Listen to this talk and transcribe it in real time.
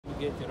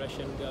get a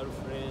Russian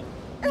girlfriend.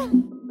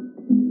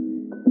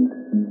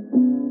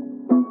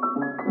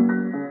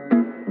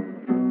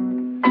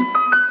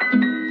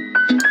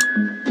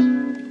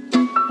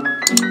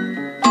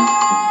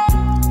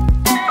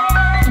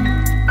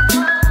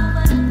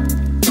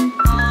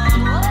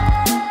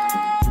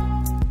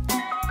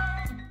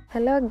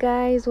 Hello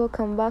guys,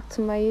 welcome back to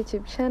my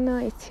YouTube channel.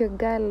 It's your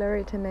girl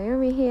Loretta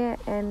Naomi here,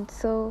 and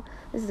so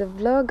this is a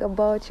vlog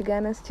about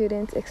Ugandan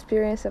students'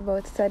 experience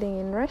about studying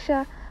in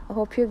Russia. I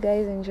hope you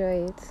guys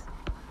enjoy it.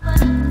 I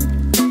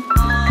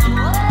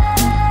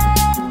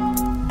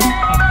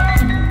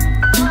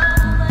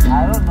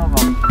don't know about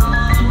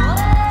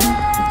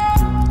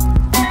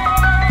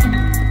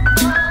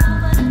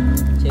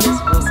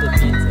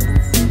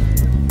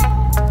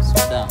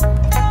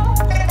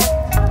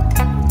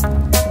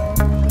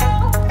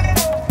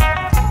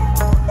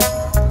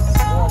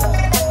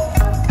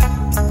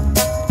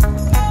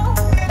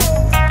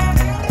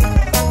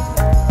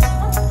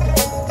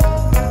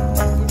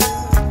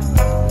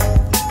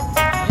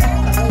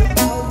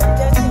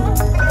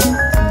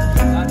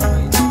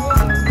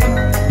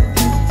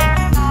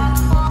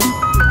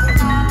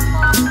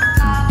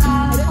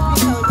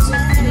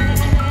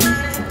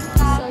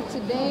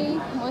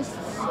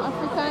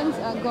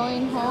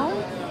going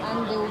home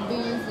and they will be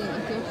using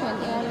Ethiopian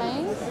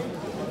Airlines.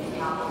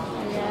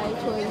 Yeah,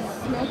 it was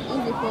not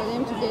easy for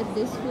them to get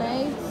these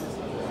flights.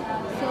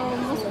 So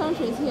most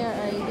countries here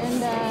are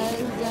Uganda,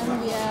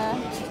 Zambia,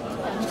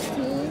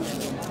 Tanzania.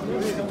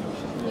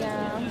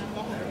 Yeah.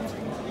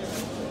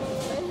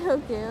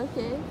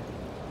 Okay.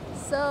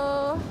 So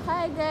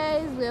hi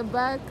guys, we're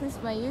back. This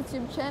is my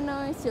YouTube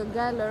channel. It's your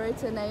girl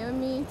Loretta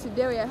Naomi.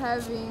 Today we are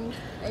having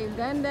a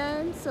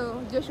Ugandan.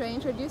 So Joshua,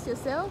 introduce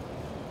yourself.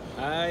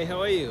 Hi, how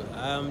are you?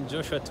 I'm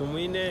Joshua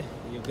Tumwine,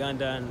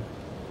 Ugandan,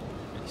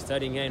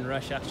 studying here in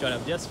Russia. Actually,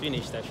 I've just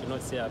finished. I should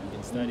not say I've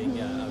been studying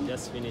here. I've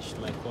just finished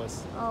my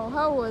course. Oh,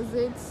 how was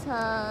it?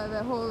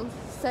 The whole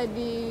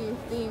study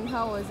thing,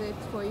 how was it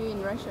for you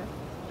in Russia?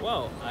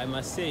 Well, I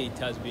must say it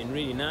has been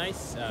really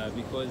nice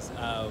because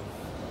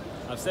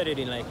I've studied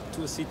in like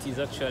 2 cities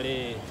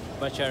actually.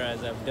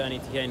 Bachelor's, I've done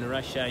it here in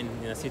Russia in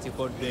a city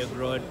called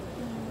Belgrade.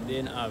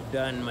 Then I've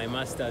done my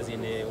master's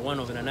in one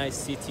of the nice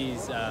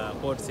cities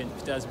called St.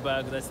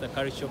 Petersburg. That's the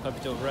cultural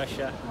capital of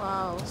Russia.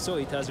 Wow. So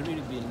it has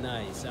really been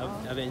nice.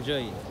 I've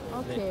enjoyed it.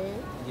 Okay.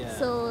 Yeah.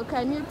 So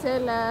can you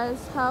tell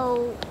us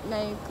how,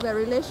 like, the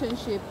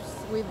relationships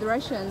with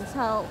Russians,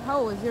 how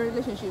was your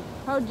relationship?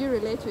 How do you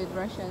relate with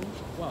Russians?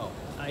 Wow.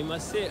 I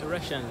must say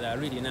Russians are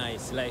really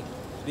nice. Like,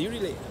 they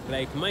really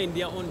like mind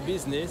their own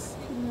business,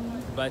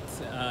 but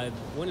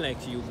when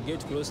like you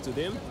get close to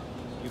them,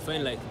 you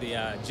find like they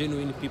are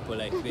genuine people,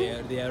 like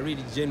they are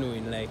really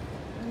genuine, like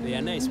they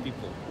are nice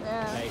people.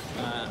 Yeah. Like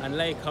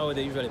unlike how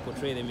they usually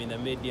portray them in the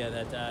media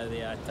that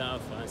they are tough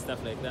and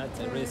stuff like that,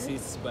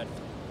 racist. But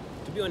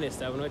to be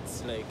honest, I've not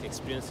like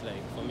experienced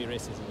like for me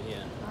racism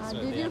here. So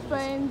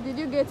did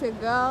you get a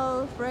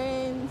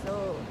girlfriend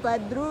or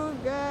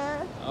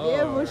подруга, Oh,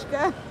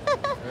 девушка?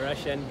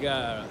 Russian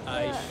girl?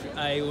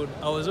 I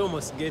was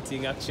almost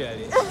getting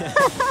actually.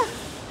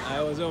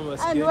 I was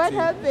almost And getting. what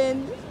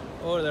happened?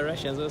 All the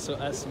Russians also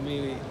asked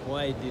me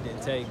why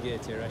didn't I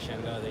get a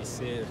Russian girl. They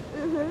said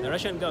the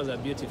Russian girls are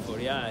beautiful,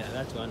 yeah,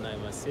 that one I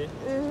must say.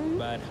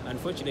 But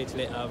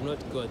unfortunately I have not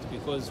got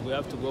because we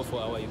have to go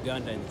for our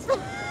Ugandans.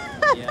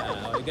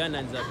 Yeah, our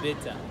Ugandans are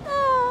better.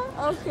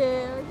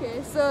 Okay.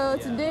 So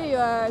today you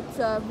are at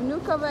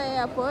Vnukovo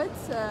Airport,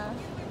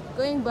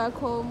 going back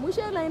home. Which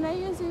airline are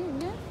you using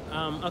again?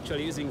 I'm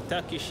actually using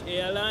Turkish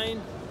airline.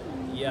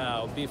 Yeah,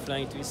 I'll be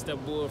flying to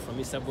Istanbul, from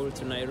Istanbul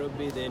to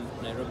Nairobi, then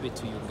Nairobi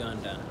to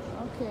Uganda.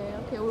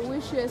 Okay. We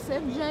wish you a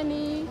safe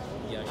journey.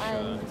 Yeah, sure.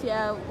 And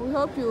yeah, we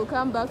hope you will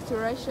come back to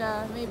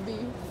Russia maybe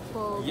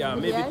for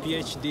maybe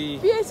PhD.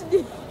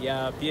 PhD.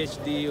 Yeah,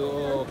 PhD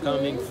or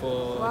coming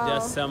for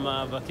just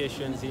summer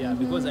vacations here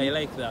because I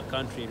like the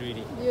country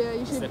really. Yeah,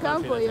 you should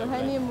come for your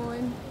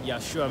honeymoon. Yeah,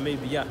 sure,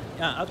 maybe. Yeah,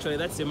 actually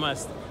that's a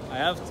must.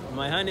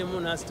 My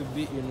honeymoon has to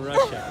be in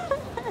Russia.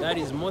 That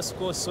is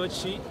Moscow,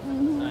 Sochi,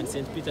 and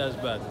St.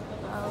 Petersburg.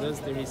 Wow. Those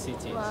 3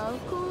 cities. Wow,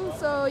 cool.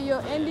 So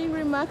your ending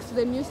remarks to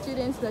the new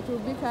students that will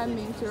be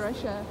coming to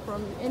Russia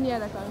from any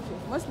other country,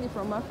 mostly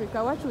from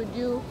Africa, what would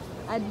you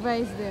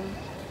advise them?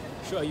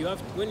 Sure,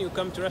 when you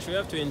come to Russia, you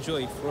have to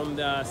enjoy from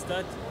the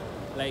start.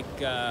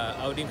 Like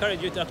I would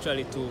encourage you to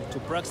actually to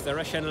practice the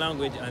Russian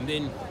language, and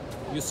then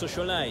you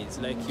socialize,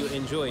 like you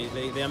enjoy.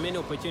 Like, there are many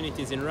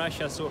opportunities in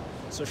Russia, so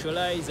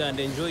socialize and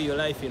enjoy your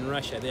life in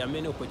Russia. There are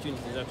many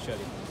opportunities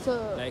actually.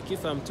 So, like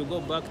if I'm to go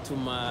back to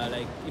my,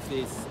 like if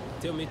they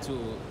tell me to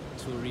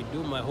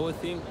redo my whole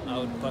thing, I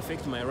would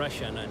perfect my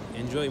Russian and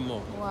enjoy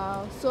more.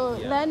 Wow. So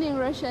learning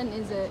Russian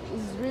is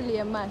really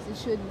a must. It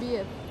should be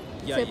a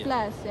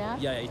plus, yeah?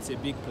 Yeah, it's a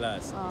big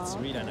plus. It's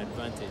really an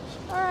advantage.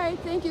 All right,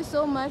 thank you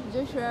so much,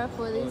 Joshua,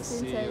 for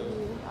this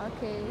interview.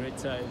 Okay. Great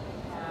time.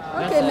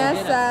 Okay,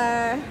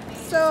 Nasa.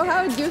 So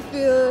how do you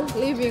feel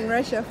leaving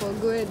Russia for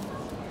good?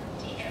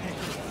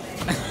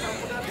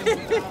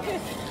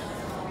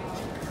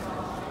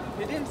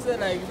 He didn't say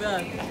like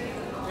that.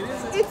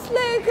 It's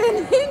like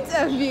an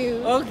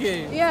interview.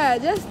 Okay. Yeah,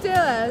 just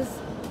tell us,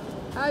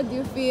 how do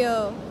you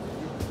feel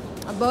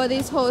about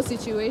this whole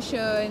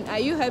situation? Are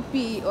you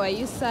happy or are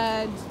you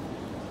sad?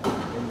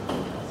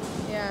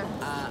 Yeah.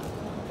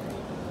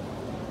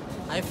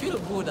 I feel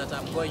good that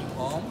I'm going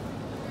home,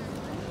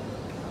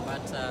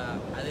 but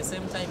at the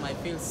same time I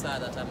feel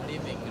sad that I'm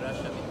leaving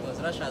Russia, because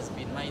Russia has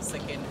been my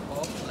second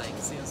home, like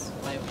since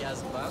 5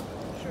 years back.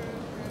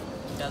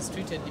 It has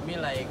treated me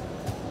like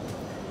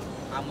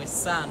I'm a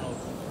son of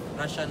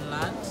Russian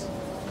land.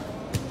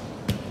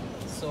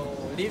 So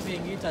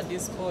leaving it at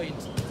this point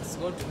is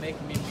going to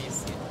make me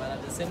miss it. But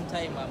at the same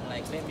time, I'm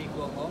like, let me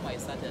go home, I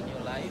start a new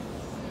life.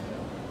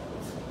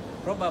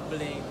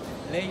 Probably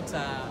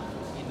later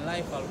in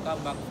life I'll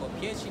come back for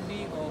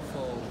PhD or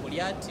for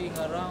bulliating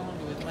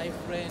around with my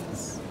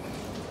friends.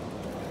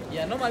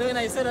 Yeah, normally when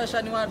I say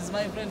Russian words,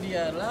 my friend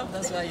here laugh,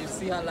 that's why you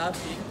see her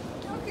laughing.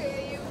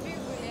 Okay, you'll be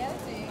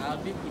bulliating. I'll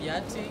be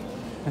bulliating.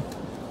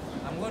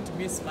 I'm going to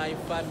miss my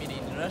family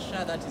in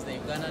Russia, that is the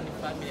Ugandan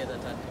family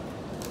that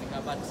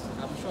but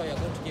I'm sure you're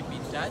going to keep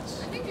in touch.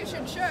 I think you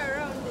should show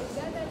around the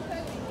Ugandan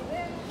family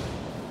there.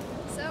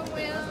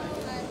 Somewhere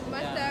like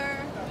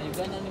Mother, The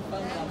Ugandan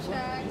family, I'm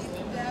going to miss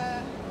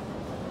them.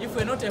 If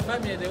we're not a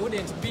family, they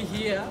wouldn't be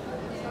here.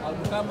 I'll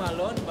come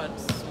alone, but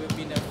we've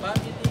been a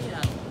family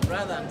and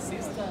brother and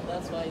sister, and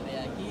that's why they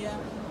are here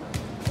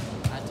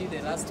until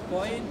the last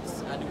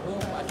point. And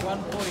hope at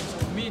one point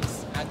to meet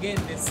again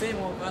the same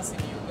of us in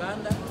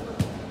Uganda.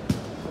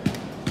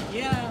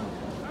 Yeah.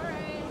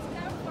 Alright,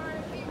 time for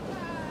people.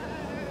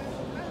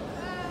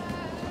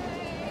 Bye-bye.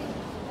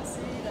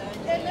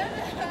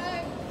 Another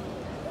hug.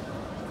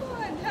 Go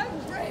on, hug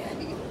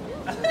Brian.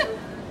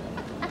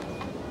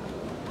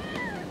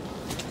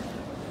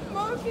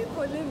 More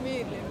people, let me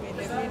do it.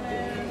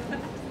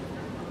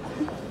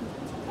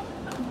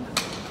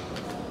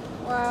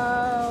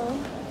 Wow.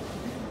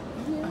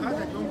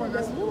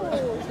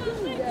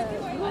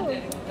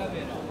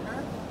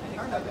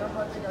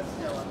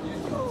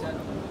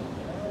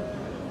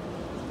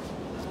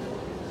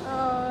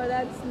 Oh,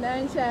 that's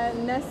Nansha,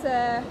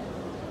 Nessa.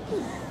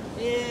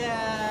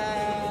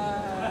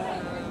 Yeah.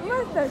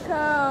 Martha,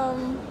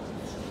 come.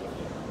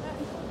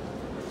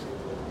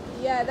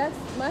 Yeah, that's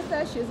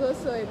Martha. She's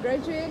also a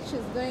graduate.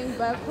 She's going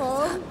back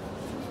home.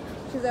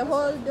 She's a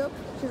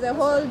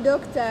whole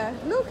doctor.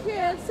 Look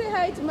here, say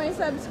hi to my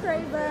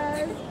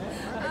subscribers.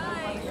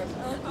 Hi.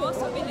 I've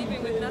also been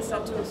living with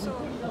NASA too, so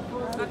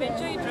I've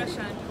enjoyed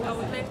Russia and I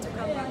would like to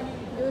come back.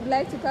 You would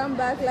like to come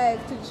back,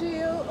 like to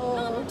chill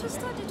or No, to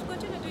study, to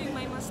continue doing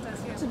my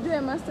master's here. to do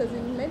a master's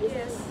in medicine?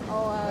 Yes.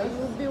 Oh,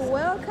 you'll be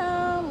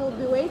welcome. We'll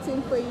be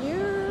waiting for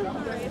you.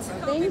 Alright,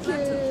 I'll be Thank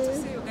glad to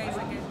you. see you guys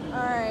again.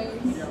 All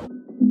right.